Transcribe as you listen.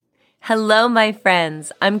Hello, my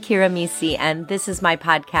friends. I'm Kira Misi, and this is my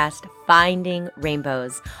podcast, Finding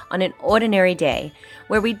Rainbows, on an ordinary day,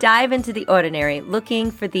 where we dive into the ordinary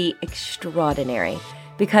looking for the extraordinary.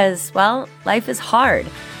 Because, well, life is hard,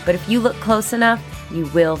 but if you look close enough, you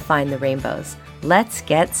will find the rainbows. Let's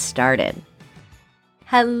get started.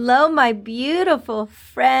 Hello, my beautiful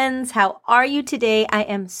friends. How are you today? I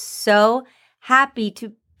am so happy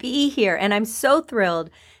to be here, and I'm so thrilled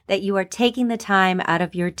that you are taking the time out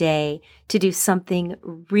of your day to do something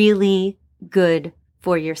really good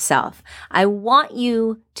for yourself. I want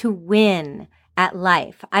you to win at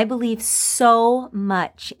life. I believe so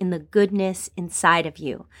much in the goodness inside of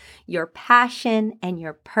you. Your passion and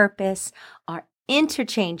your purpose are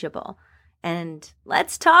interchangeable. And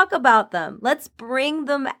let's talk about them. Let's bring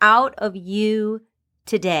them out of you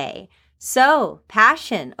today. So,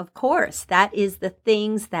 passion, of course, that is the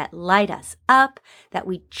things that light us up, that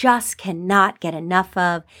we just cannot get enough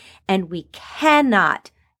of, and we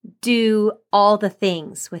cannot do all the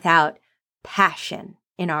things without passion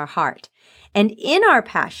in our heart. And in our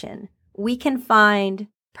passion, we can find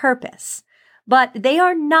purpose, but they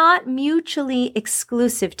are not mutually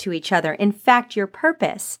exclusive to each other. In fact, your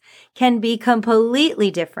purpose can be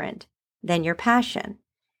completely different than your passion.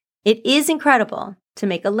 It is incredible to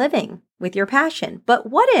make a living with your passion. But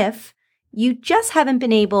what if you just haven't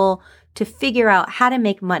been able to figure out how to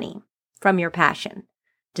make money from your passion?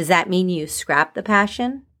 Does that mean you scrap the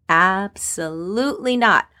passion? Absolutely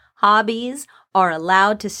not. Hobbies are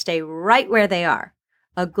allowed to stay right where they are.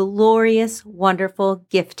 A glorious, wonderful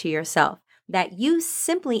gift to yourself that you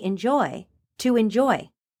simply enjoy to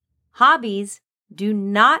enjoy. Hobbies do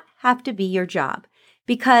not have to be your job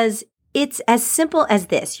because it's as simple as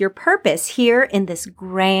this. Your purpose here in this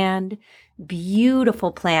grand,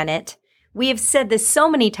 beautiful planet, we have said this so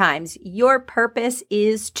many times, your purpose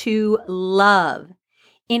is to love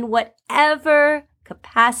in whatever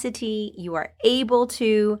capacity you are able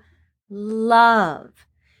to love.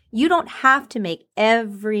 You don't have to make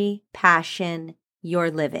every passion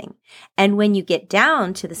your living. And when you get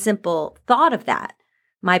down to the simple thought of that,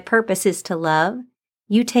 my purpose is to love,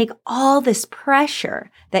 you take all this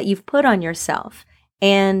pressure that you've put on yourself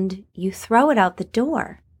and you throw it out the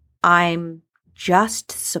door. I'm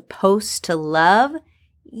just supposed to love?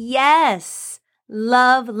 Yes,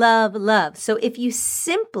 love, love, love. So if you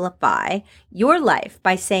simplify your life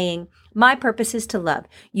by saying, my purpose is to love,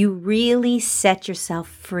 you really set yourself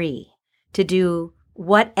free to do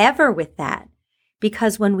whatever with that.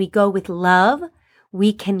 Because when we go with love,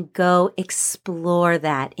 we can go explore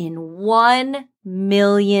that in 1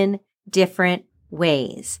 million different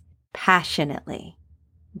ways, passionately.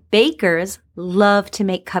 Bakers love to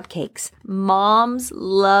make cupcakes. Moms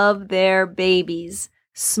love their babies.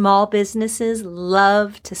 Small businesses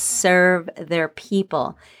love to serve their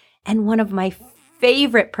people. And one of my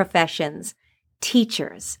favorite professions,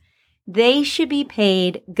 teachers. They should be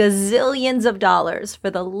paid gazillions of dollars for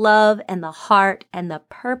the love and the heart and the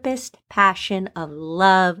purposed passion of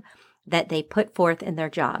love that they put forth in their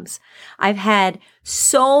jobs. I've had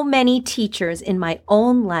so many teachers in my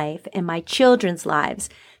own life and my children's lives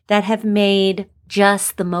that have made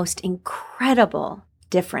just the most incredible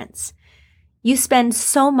difference. You spend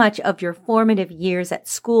so much of your formative years at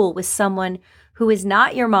school with someone who is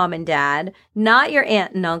not your mom and dad, not your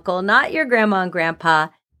aunt and uncle, not your grandma and grandpa,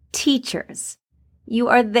 teachers. You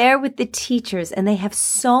are there with the teachers and they have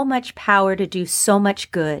so much power to do so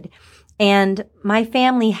much good. And my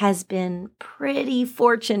family has been pretty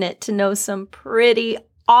fortunate to know some pretty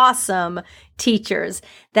awesome teachers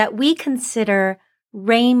that we consider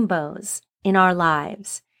rainbows in our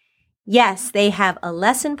lives. Yes, they have a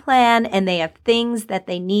lesson plan and they have things that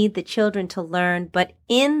they need the children to learn, but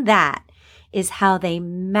in that is how they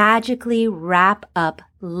magically wrap up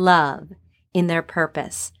love in their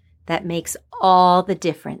purpose. That makes all the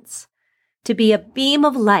difference. To be a beam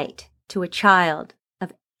of light to a child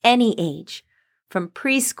of any age, from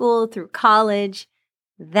preschool through college,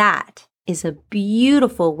 that is a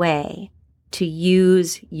beautiful way to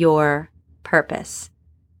use your purpose,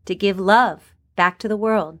 to give love back to the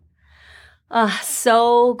world.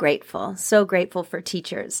 So grateful for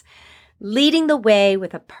teachers, leading the way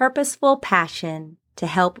with a purposeful passion to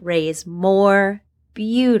help raise more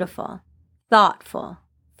beautiful, thoughtful,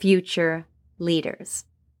 future leaders.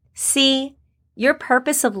 See, your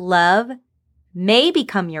purpose of love may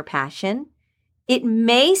become your passion. It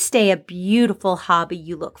may stay a beautiful hobby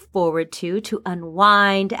you look forward to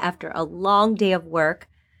unwind after a long day of work.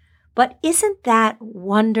 But isn't that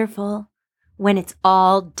wonderful when it's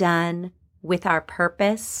all done with our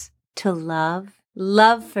purpose to love?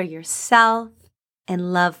 Love for yourself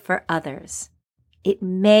and love for others. It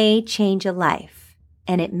may change a life,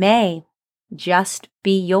 and it may just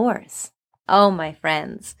be yours. Oh, my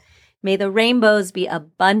friends, may the rainbows be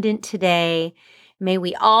abundant today. May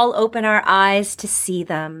we all open our eyes to see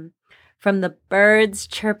them, from the birds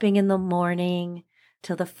chirping in the morning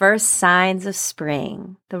till the first signs of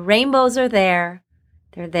spring. The rainbows are there.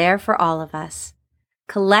 They're there for all of us.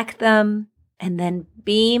 Collect them and then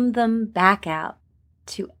beam them back out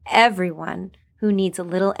to everyone who needs a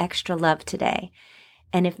little extra love today.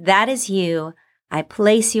 And if that is you, I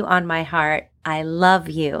place you on my heart. I love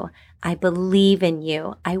you. I believe in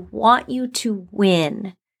you. I want you to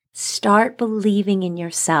win. Start believing in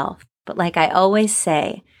yourself. But like I always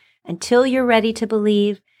say, until you're ready to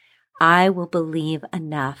believe, I will believe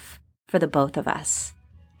enough for the both of us.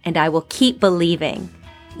 And I will keep believing,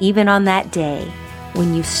 even on that day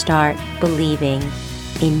when you start believing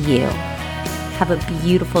in you. Have a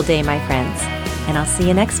beautiful day, my friends, and I'll see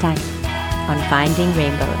you next time on Finding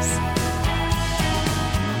Rainbows.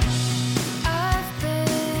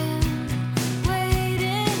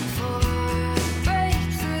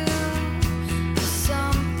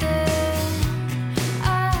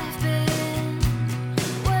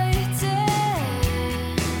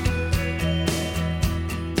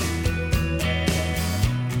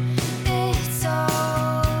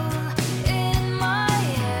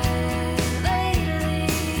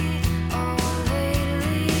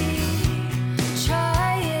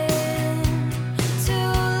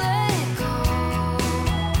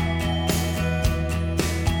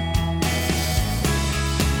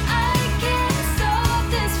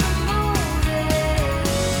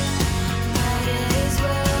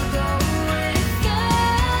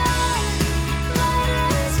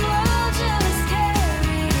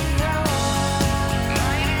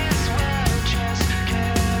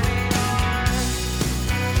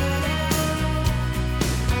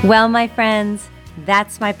 Well, my friends,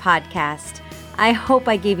 that's my podcast. I hope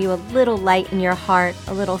I gave you a little light in your heart,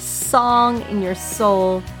 a little song in your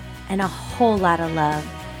soul, and a whole lot of love,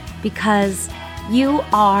 because you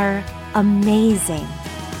are amazing.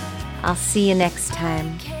 I'll see you next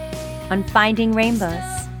time on Finding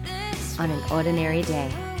Rainbows on an Ordinary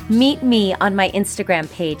Day. Meet me on my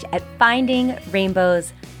Instagram page at Finding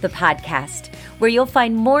Rainbows, the podcast, where you'll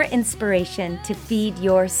find more inspiration to feed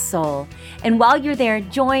your soul. And while you're there,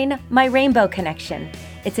 join my Rainbow Connection.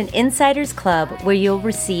 It's an insiders club where you'll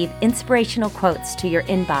receive inspirational quotes to your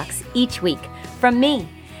inbox each week from me,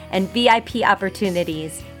 and VIP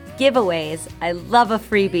opportunities, giveaways, I love a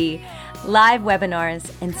freebie, live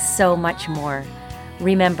webinars, and so much more.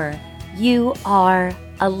 Remember, you are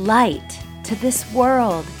a light to this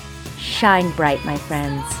world. Shine bright, my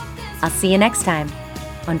friends. I'll see you next time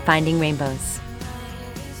on Finding Rainbows.